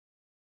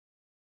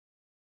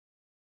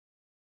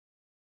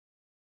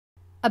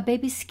A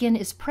baby's skin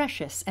is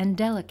precious and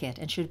delicate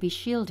and should be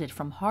shielded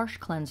from harsh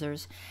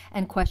cleansers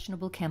and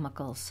questionable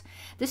chemicals.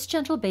 This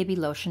gentle baby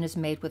lotion is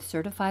made with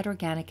certified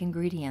organic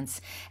ingredients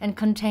and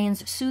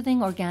contains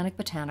soothing organic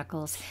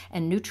botanicals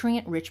and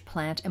nutrient-rich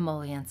plant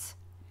emollients.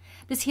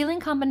 This healing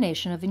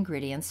combination of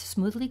ingredients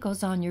smoothly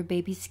goes on your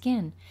baby's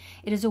skin.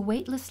 It is a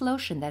weightless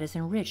lotion that is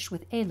enriched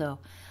with aloe,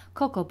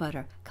 cocoa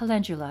butter,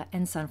 calendula,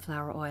 and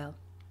sunflower oil.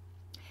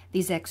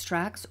 These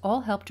extracts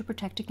all help to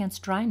protect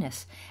against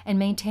dryness and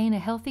maintain a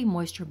healthy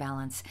moisture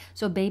balance,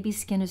 so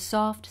baby's skin is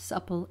soft,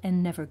 supple,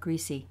 and never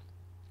greasy.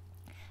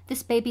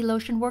 This baby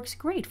lotion works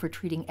great for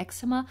treating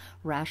eczema,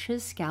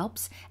 rashes,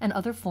 scalps, and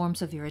other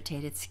forms of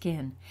irritated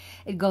skin.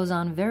 It goes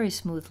on very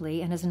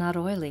smoothly and is not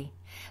oily.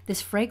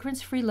 This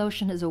fragrance-free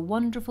lotion is a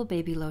wonderful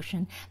baby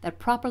lotion that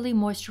properly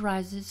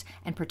moisturizes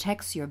and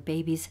protects your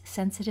baby's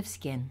sensitive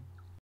skin.